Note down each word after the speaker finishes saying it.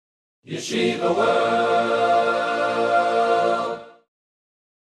Yeshiva World.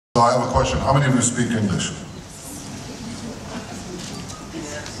 So I have a question. How many of you speak English?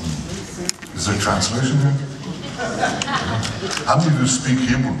 Is there translation here? How many of you speak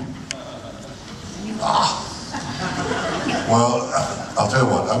Hebrew? Well, I'll tell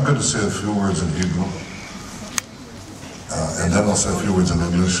you what, I'm going to say a few words in Hebrew, and then I'll say a few words in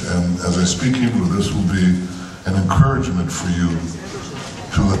English, and as I speak Hebrew, this will be an encouragement for you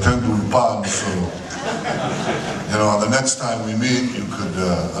to attend Ulpan, so, you know, the next time we meet, you could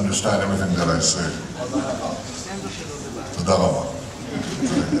understand everything that I say. תודה רבה.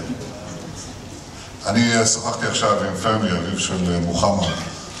 אני שוחחתי עכשיו עם פמי, אביו של מוחמד,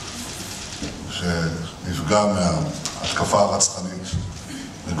 שנפגע מההתקפה הרצחנית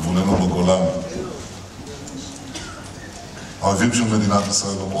לגבולנו בגולן. האויבים של מדינת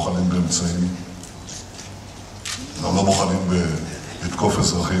ישראל לא מוכנים באמצעים, לא מוכנים לתקוף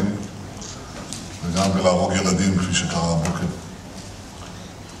אזרחים, וגם בלהרוג ילדים, כפי שקרה הבוקר.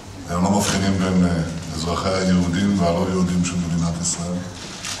 הם לא מבחינים בין אזרחי היהודים והלא יהודים של מדינת ישראל.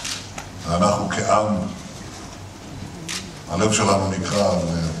 ואנחנו כעם, הלב שלנו נקרא על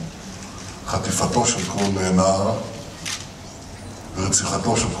חטיפתו של כל נער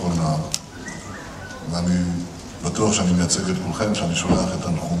ורציחתו של כל נער. ואני בטוח שאני מייצג את כולכם, שאני שולח את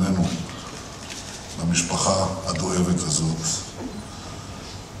תנחומינו למשפחה הדואבת הזאת.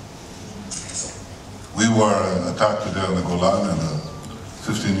 We were attacked today on the Golan, and a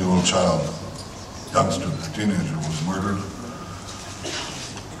 15-year-old child, youngster, teenager, was murdered.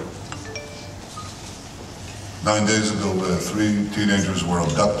 9 days ago, 3 teenagers were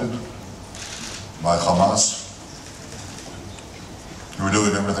abducted by Hamas. We were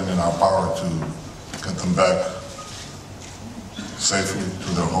doing everything in our power to get them back safely to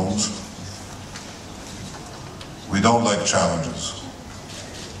their homes. We don't like challenges.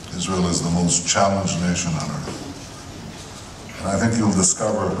 Israel is the most challenged nation on earth. And I think you'll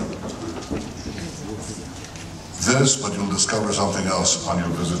discover this, but you'll discover something else on your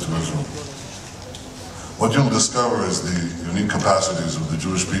visit to Israel. What you'll discover is the unique capacities of the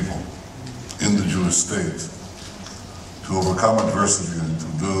Jewish people in the Jewish state to overcome adversity and to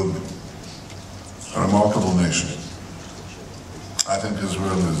build a remarkable nation. I think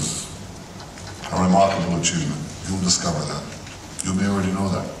Israel is a remarkable achievement. You'll discover that. You may already know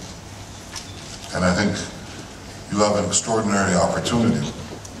that. And I think you have an extraordinary opportunity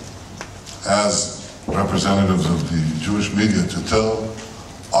as representatives of the Jewish media to tell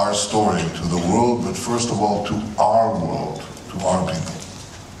our story to the world, but first of all to our world, to our people.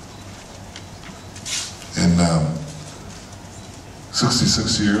 In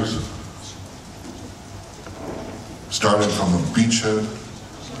 66 years, starting from a beachhead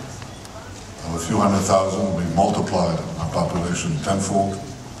of a few 100,000, we multiplied our population tenfold.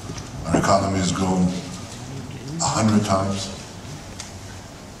 Our economy has grown 100 times.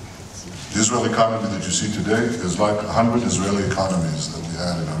 The Israeli economy that you see today is like 100 Israeli economies that we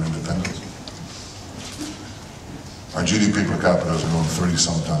had in our independence. Our GDP per capita has grown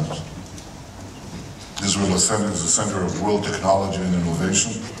 30-some times. Israel is the center of world technology and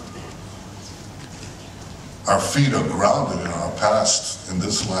innovation. Our feet are grounded in our past in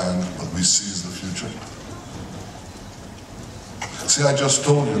this land, but we seize the future. See, I just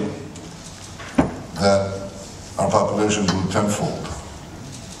told you that our population grew tenfold.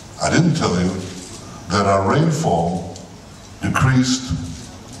 I didn't tell you that our rainfall decreased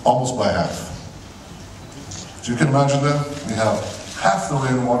almost by half. So you can imagine that? We have half the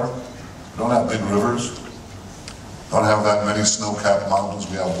rainwater. We don't have big rivers. Don't have that many snow-capped mountains.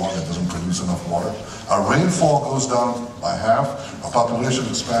 We have one that doesn't produce enough water. Our rainfall goes down by half. Our population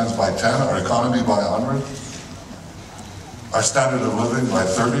expands by 10. Our economy by 100. Our standard of living by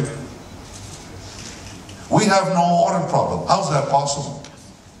 30. We have no water problem. How's that possible?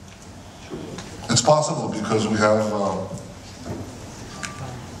 It's possible because we have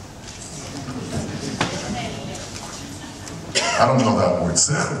I don't know that word,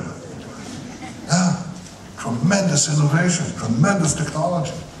 yeah, tremendous innovation, tremendous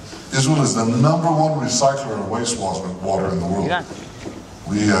technology. Israel is the #1 recycler of wastewater in the world.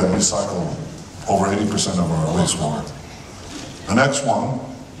 We recycle over 80% of our wastewater. The next one,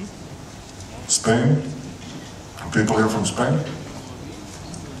 Spain. People here from Spain.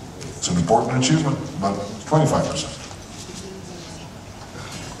 It's an important achievement, but 25%.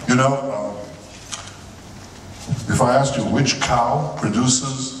 You know, if I asked you which cow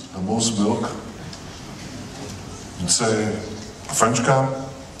produces the most milk, you'd say a French cow,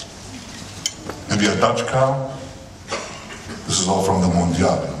 maybe a Dutch cow. This is all from the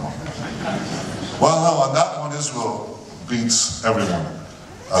Mondial, you know. Well, no, on that one, Israel beats everyone.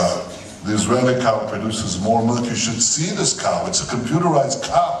 the Israeli cow produces more milk. You should see this cow. It's a computerized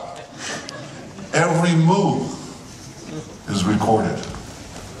cow. Every move is recorded.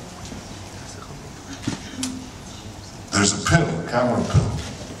 There's a pill, a camera pill.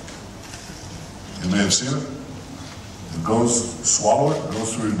 You may have seen it. It goes, swallow it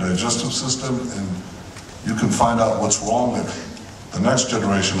goes through your digestive system, and you can find out what's wrong. That the next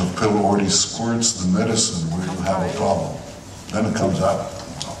generation of pill already squirts the medicine where you have a problem. Then it comes out.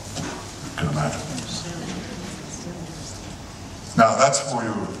 Well, you can imagine. Now that's for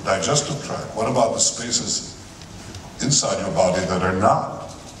your digestive tract. What about the spaces inside your body that are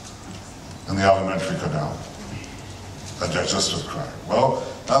not in the alimentary canal, the digestive tract? Well,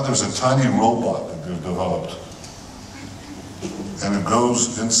 now there's a tiny robot that they've developed, and it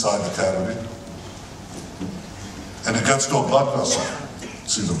goes inside the cavity, and it gets to a blood vessel.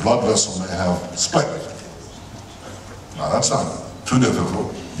 See, the blood vessel may have split. Now that's not too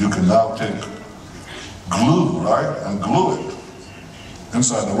difficult. You can now take glue, right, and glue it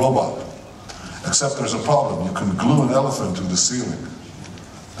inside the robot. Except there's a problem. You can glue an elephant to the ceiling.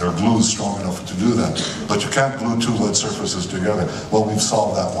 There are glues strong enough to do that. But you can't glue two lead surfaces together. Well, we've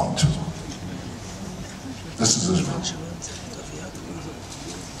solved that one too. This is Israel.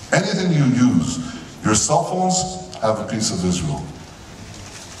 Anything you use, your cell phones have a piece of Israel.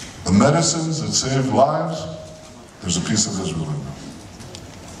 The medicines that save lives, there's a piece of Israel in them.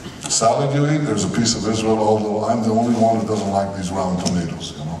 Salad you eat, there's a piece of Israel, although I'm the only one who doesn't like these round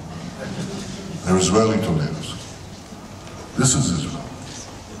tomatoes, you know. They're Israeli tomatoes. This is Israel.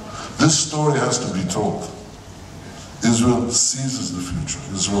 This story has to be told. Israel seizes the future.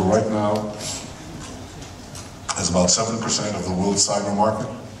 Israel right now has about 7% of the world's cyber market.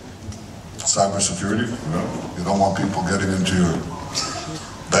 Cyber security, you know. You don't want people getting into your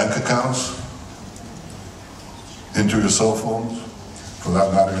bank accounts, into your cell phones, for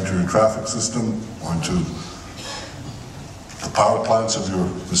that matter, into your traffic system, or into the power plants of your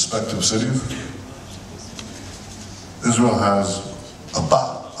respective cities. Israel has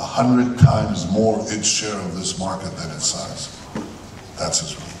about 100 times more its share of this market than its size. That's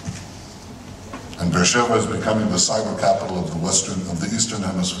Israel. And Beersheba is becoming the cyber capital of the Eastern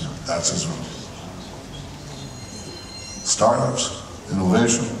Hemisphere. That's Israel. Startups,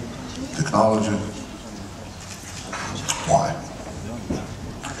 innovation, technology. Why?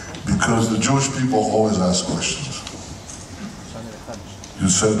 Because the Jewish people always ask questions. You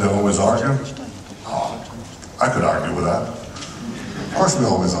said they always argue? Oh, I could argue with that. Of course we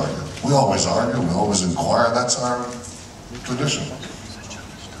always argue. We always argue, we always inquire. That's our tradition.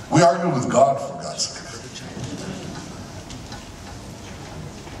 We argue with God, for God's sake.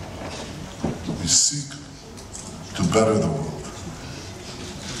 We seek to better the world.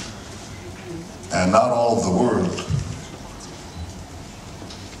 And not all of the world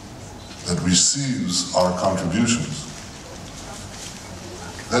that receives our contributions,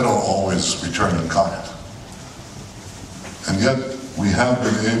 they don't always return in kind. And yet, we have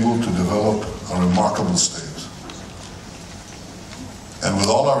been able to develop a remarkable state. And with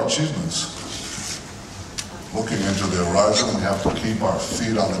all our achievements, looking into the horizon, we have to keep our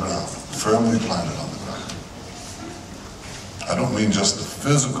feet on the ground, firmly planted on the ground. I don't mean just the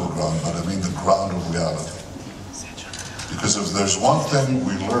physical ground, but I mean the ground of reality. Because if there's one thing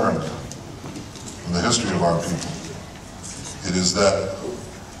we learned in the history of our people, it is that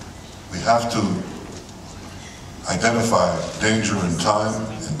we have to identify danger in time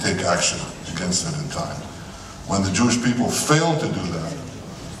and take action against it in time. When the Jewish people failed to do that,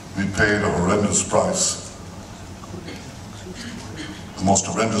 we paid a horrendous price, the most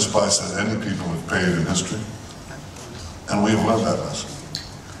horrendous price that any people have paid in history, and we have learned that lesson.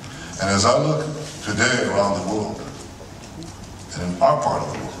 And as I look today around the world, and in our part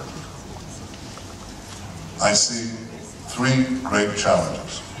of the world, I see three great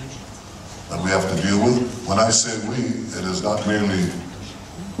challenges that we have to deal with. When I say we, it is not merely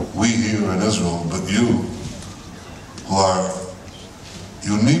we here in Israel, but you who are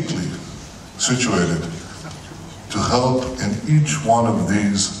uniquely situated to help in each one of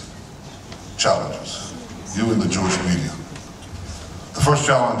these challenges, you in the Jewish media. The first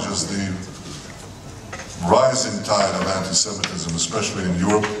challenge is the rising tide of anti-Semitism, especially in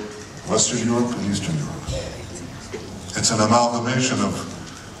Europe, Western Europe and Eastern Europe. It's an amalgamation of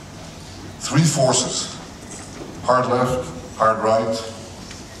three forces: hard left, hard right,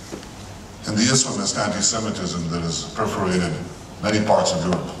 and the Islamist anti-Semitism that has perforated many parts of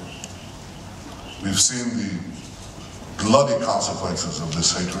Europe. We've seen the bloody consequences of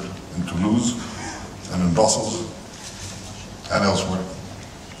this hatred in Toulouse and in Brussels and elsewhere.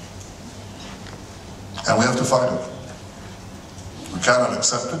 And we have to fight it. We cannot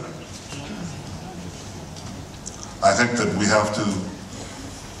accept it. I think that we have to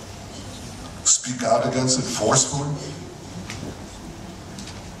speak out against it forcefully.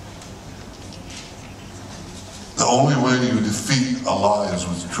 The only way you defeat a lie is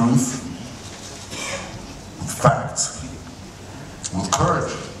with truth, with facts, with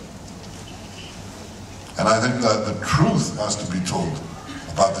courage. And I think that the truth has to be told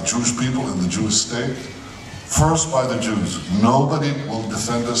about the Jewish people and the Jewish state, first by the Jews. Nobody will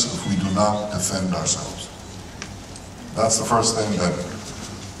defend us if we do not defend ourselves. That's the first thing that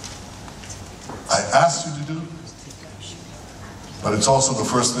I asked you to do, but it's also the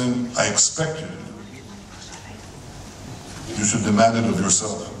first thing I expect you to do. You should demand it of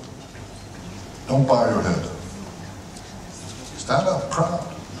yourself. Don't bow your head. Stand up proud.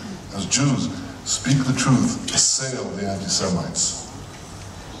 As Jews, speak the truth, assail the anti-Semites.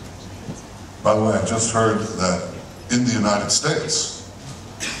 By the way, I just heard that in the United States,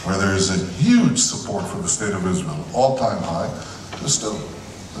 where there is a huge support for the State of Israel, all-time high, there's still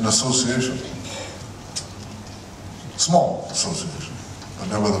an association. Small association, but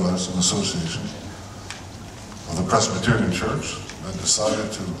nevertheless an association of the Presbyterian Church that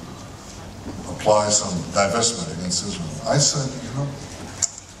decided to apply some divestment against Israel. I said, you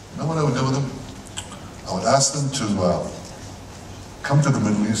know what I would do with them? I would ask them to come to the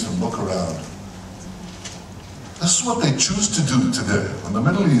Middle East and look around. This is what they choose to do today, when the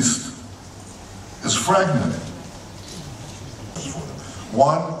Middle East is fragmented.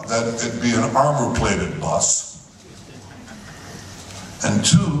 One, that it be an armor-plated bus, and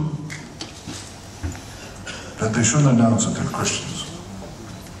two, that they shouldn't announce that they're Christians.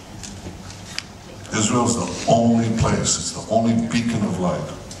 Israel is the only place, it's the only beacon of light,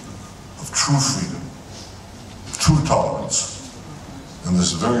 of true freedom, true tolerance, in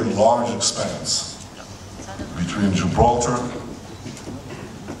this very large expanse between Gibraltar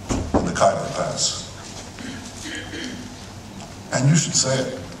and the Khyber Pass. And you should say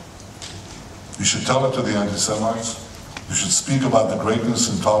it. You should tell it to the anti-Semites. You should speak about the greatness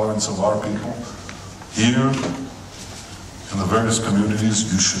and tolerance of our people. Here, in the various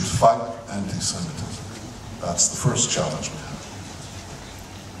communities, you should fight anti-Semitism. That's the first challenge we have.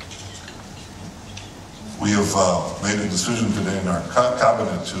 We have made a decision today in our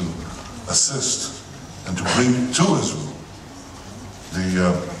cabinet to assist and to bring to Israel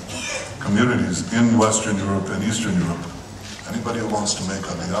the communities in Western Europe and Eastern Europe. Anybody who wants to make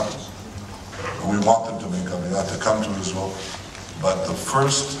Aliyah, we want them to make Aliyah, to come to Israel, but the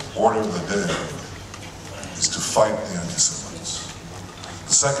first order of the day is to fight the anti-Semites.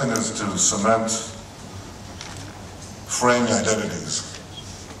 The second is to cement fraying identities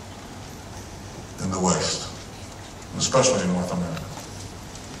in the West, especially in North America.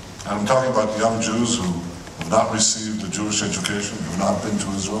 And I'm talking about young Jews who have not received a Jewish education, who have not been to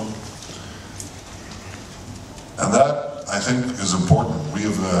Israel. And that, I think, is important. We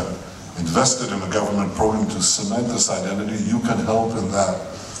have invested in a government program to cement this identity. You can help in that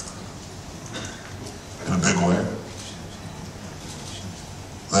in a big way.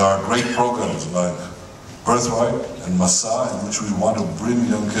 There are great programs like Birthright and Masa, in which we want to bring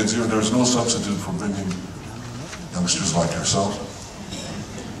young kids here. There's no substitute for bringing youngsters like yourself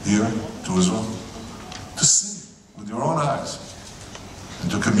here to Israel, to see with your own eyes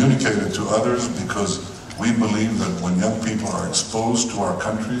and to communicate it to others, because we believe that when young people are exposed to our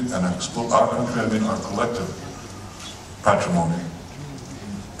country, and our country, I mean our collective patrimony,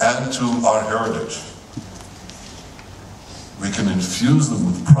 and to our heritage, we can infuse them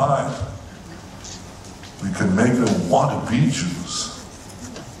with pride. We can make them want to be Jews.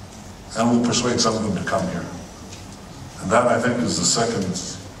 And we'll persuade some of them to come here. And that, I think, is the second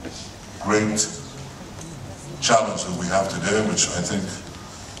great challenge that we have today, which I think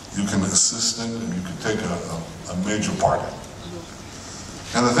you can assist in and you can take a major part in.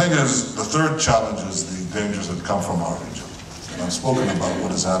 And the thing is, the third challenge is the dangers that come from our region. And I've spoken about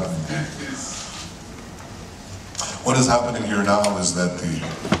what is happening here. What is happening here now is that the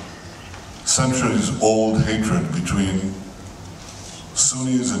centuries-old hatred between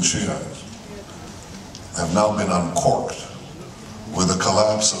Sunnis and Shiites have now been uncorked with the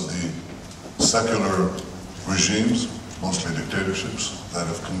collapse of the secular regimes, mostly dictatorships, that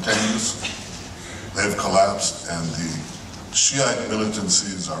have contained us. They've collapsed, and the Shiite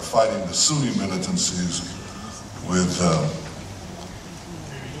militancies are fighting the Sunni militancies with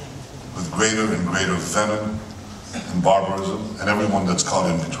greater and greater venom and barbarism, and everyone that's caught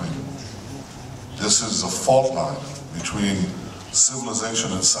in between. This is a fault line between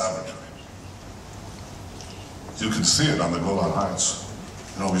civilization and savagery. You can see it on the Golan Heights.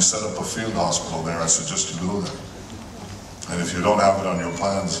 You know, we set up a field hospital there. I suggest you go there. And if you don't have it on your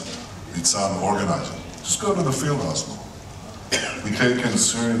plans, Nitzan, organize it. Just go to the field hospital. We take in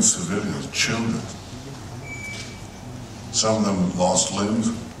Syrian civilians, children. Some of them lost limbs.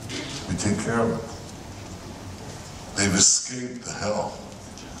 We take care of them. They've escaped the hell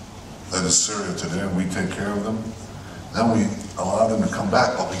that is Syria today, and we take care of them. Then we allow them to come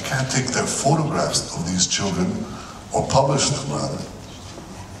back, but we can't take their photographs of these children, or publish them rather,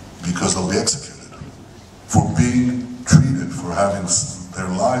 because they'll be executed for being treated, for having their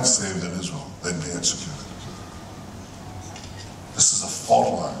lives saved in Israel. They'd be executed. This is a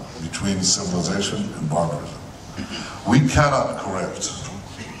fault line between civilization and barbarism. We cannot correct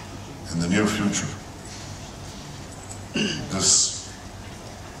in the near future this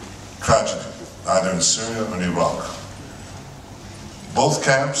tragedy, either in Syria or in Iraq. Both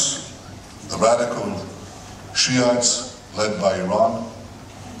camps, the radical Shiites led by Iran,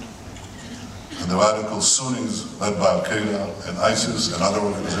 and the radical Sunnis led by Al-Qaeda and ISIS and other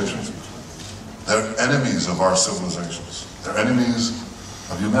organizations, they're enemies of our civilizations. They're enemies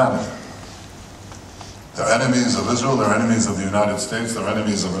of humanity. They're enemies of Israel, they're enemies of the United States, they're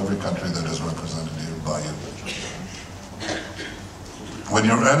enemies of every country that is represented here by you. When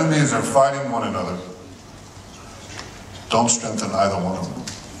your enemies are fighting one another, don't strengthen either one of them.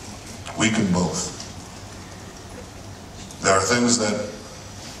 Weaken both. There are things that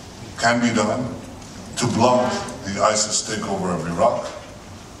can be done to blunt the ISIS takeover of Iraq,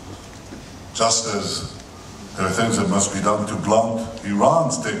 just as there are things that must be done to blunt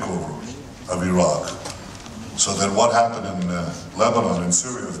Iran's takeover of Iraq, so that what happened in Lebanon and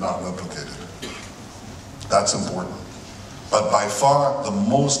Syria is not replicated. That's important. But by far the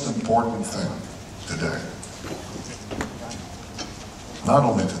most important thing today, not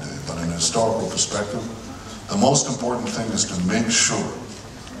only today, but in a historical perspective, the most important thing is to make sure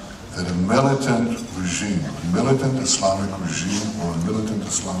that a militant regime, a militant Islamic regime or a militant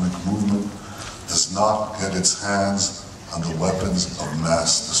Islamic movement does not get its hands on the weapons of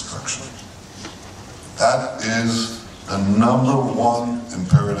mass destruction. That is the #1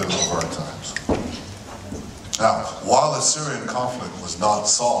 imperative of our times. Now, while the Syrian conflict was not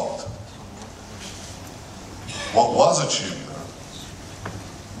solved, what was achieved there,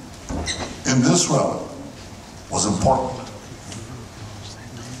 in this realm, was important.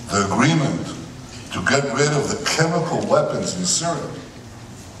 The agreement to get rid of the chemical weapons in Syria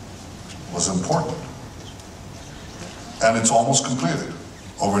was important. And it's almost completed.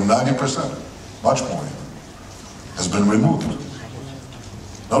 Over 90%, much more even, has been removed.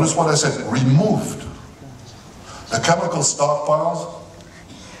 Notice what I said, removed. The chemical stockpiles,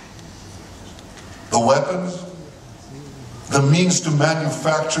 the weapons, the means to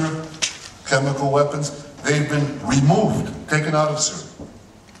manufacture chemical weapons, they've been removed, taken out of Syria.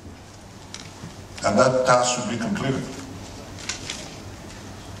 And that task should be completed.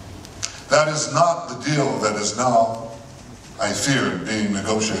 That is not the deal that is now, I fear, being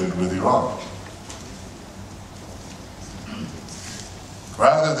negotiated with Iran.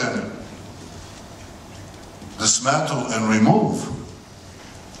 Rather than dismantle and remove,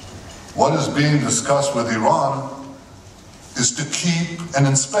 what is being discussed with Iran is to keep and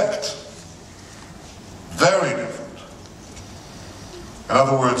inspect. Very different. In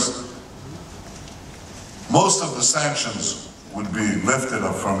other words, most of the sanctions would be lifted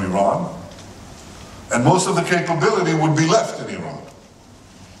up from Iran, and most of the capability would be left in Iran.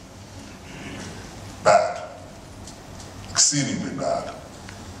 Bad. Exceedingly bad.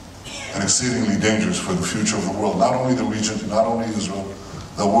 And exceedingly dangerous for the future of the world. Not only the region, not only Israel,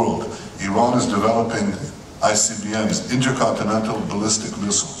 the world. Iran is developing ICBMs, intercontinental ballistic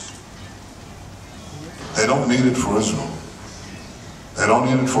missiles. They don't need it for Israel. They don't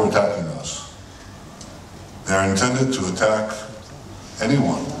need it for attacking us. They're intended to attack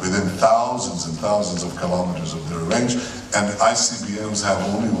anyone within thousands and thousands of kilometers of their range, and ICBMs have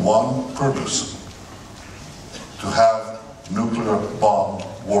only one purpose: to have nuclear bomb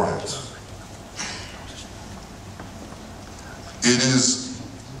warheads. It is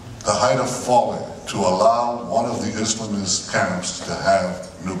the height of folly to allow one of the Islamist camps to have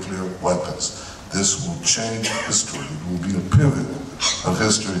nuclear weapons. This will change history. It will be a pivot of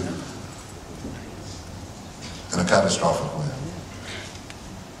history in a catastrophic way.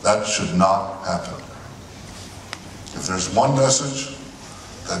 That should not happen. If there's one message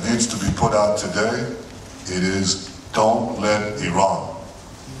that needs to be put out today, it is don't let Iran,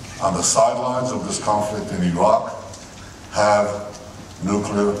 on the sidelines of this conflict in Iraq, have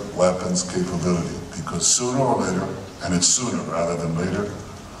nuclear weapons capability, because sooner or later, and it's sooner rather than later,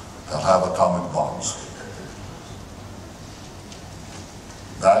 they'll have atomic bombs.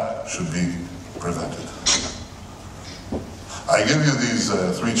 That should be prevented. I I give you these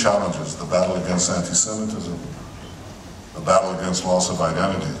three challenges: the battle against anti-Semitism, the battle against loss of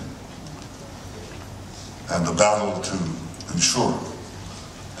identity, and the battle to ensure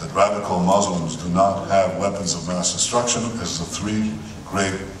that radical Muslims do not have weapons of mass destruction as the three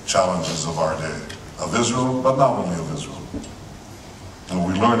great challenges of our day, of Israel, but not only of Israel. And if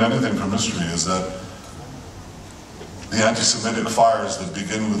we learn anything from history is that the anti-Semitic fires that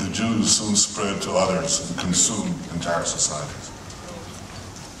begin with the Jews soon spread to others and consume entire societies.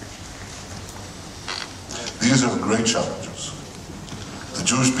 These are great challenges. The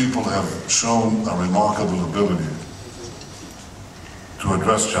Jewish people have shown a remarkable ability to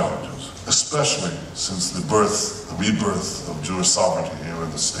address challenges, especially since the rebirth of Jewish sovereignty here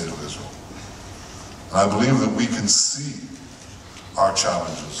in the state of Israel. And I believe that we can see our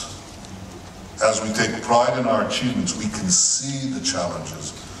challenges. As we take pride in our achievements, we can see the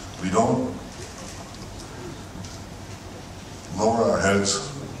challenges. We don't lower our heads,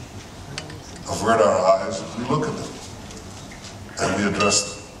 avert our eyes, we look at them, and we address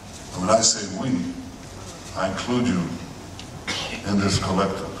them. And when I say we, I include you in this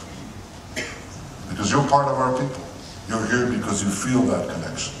collective. Because you're part of our people. You're here because you feel that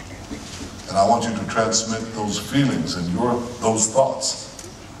connection. And I want you to transmit those feelings and those thoughts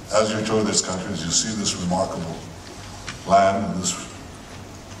as you tour this country, as you see this remarkable land and this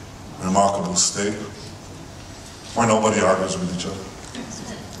remarkable state where nobody argues with each other.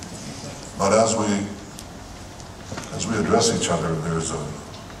 But as we address each other, there's a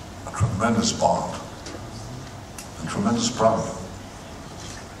tremendous bond and tremendous pride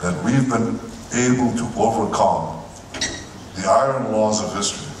that we've been able to overcome the iron laws of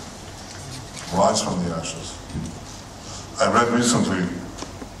history, rise from the ashes. I read recently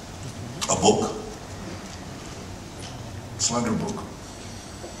a book, a slender book.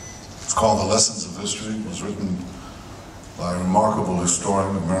 It's called The Lessons of History. It was written by a remarkable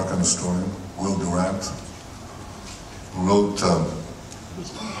historian, American historian, Will Durant, who wrote, I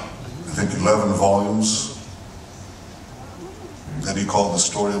think, 11 volumes that he called The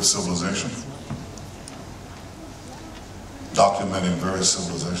Story of Civilization, documenting various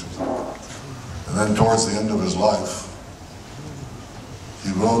civilizations. And then towards the end of his life,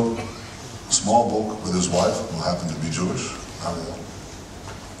 he wrote a small book with his wife, who happened to be Jewish,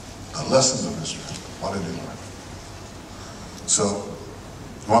 The Lessons of History. What did he learn? So,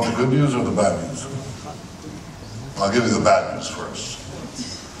 you want the good news or the bad news? I'll give you the bad news first.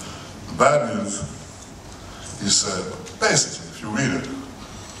 The bad news, he said, basically, if you read it,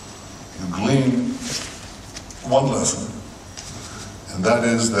 you glean one lesson, and that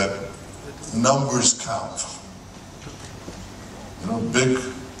is that numbers count. You know, big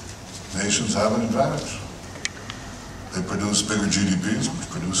nations have an advantage. They produce bigger GDPs, which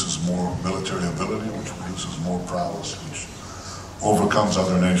produces more military ability, which produces more prowess, which overcomes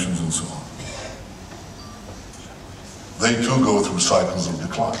other nations and so on. They too go through cycles of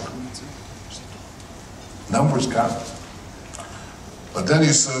decline. Numbers count. But then he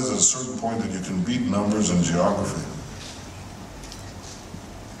says at a certain point that you can beat numbers in geography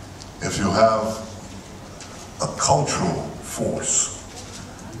if you have a cultural force.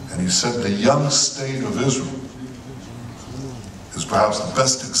 And he said the young state of Israel is perhaps the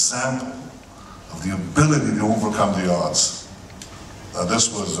best example of the ability to overcome the odds.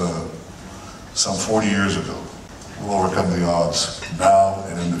 This was some 40 years ago. We'll overcome the odds now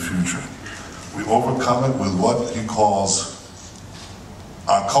and in the future. We overcome it with what he calls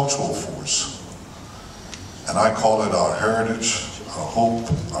our cultural force. And I call it our heritage, our hope,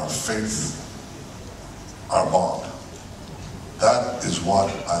 our faith, our bond. That is what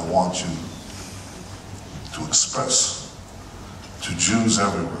I want you to express to Jews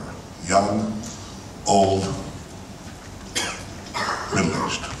everywhere, young, old,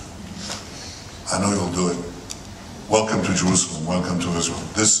 middle-aged. I know you'll do it. Welcome to Jerusalem, welcome to Israel.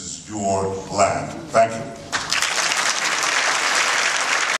 This is your land. Thank you.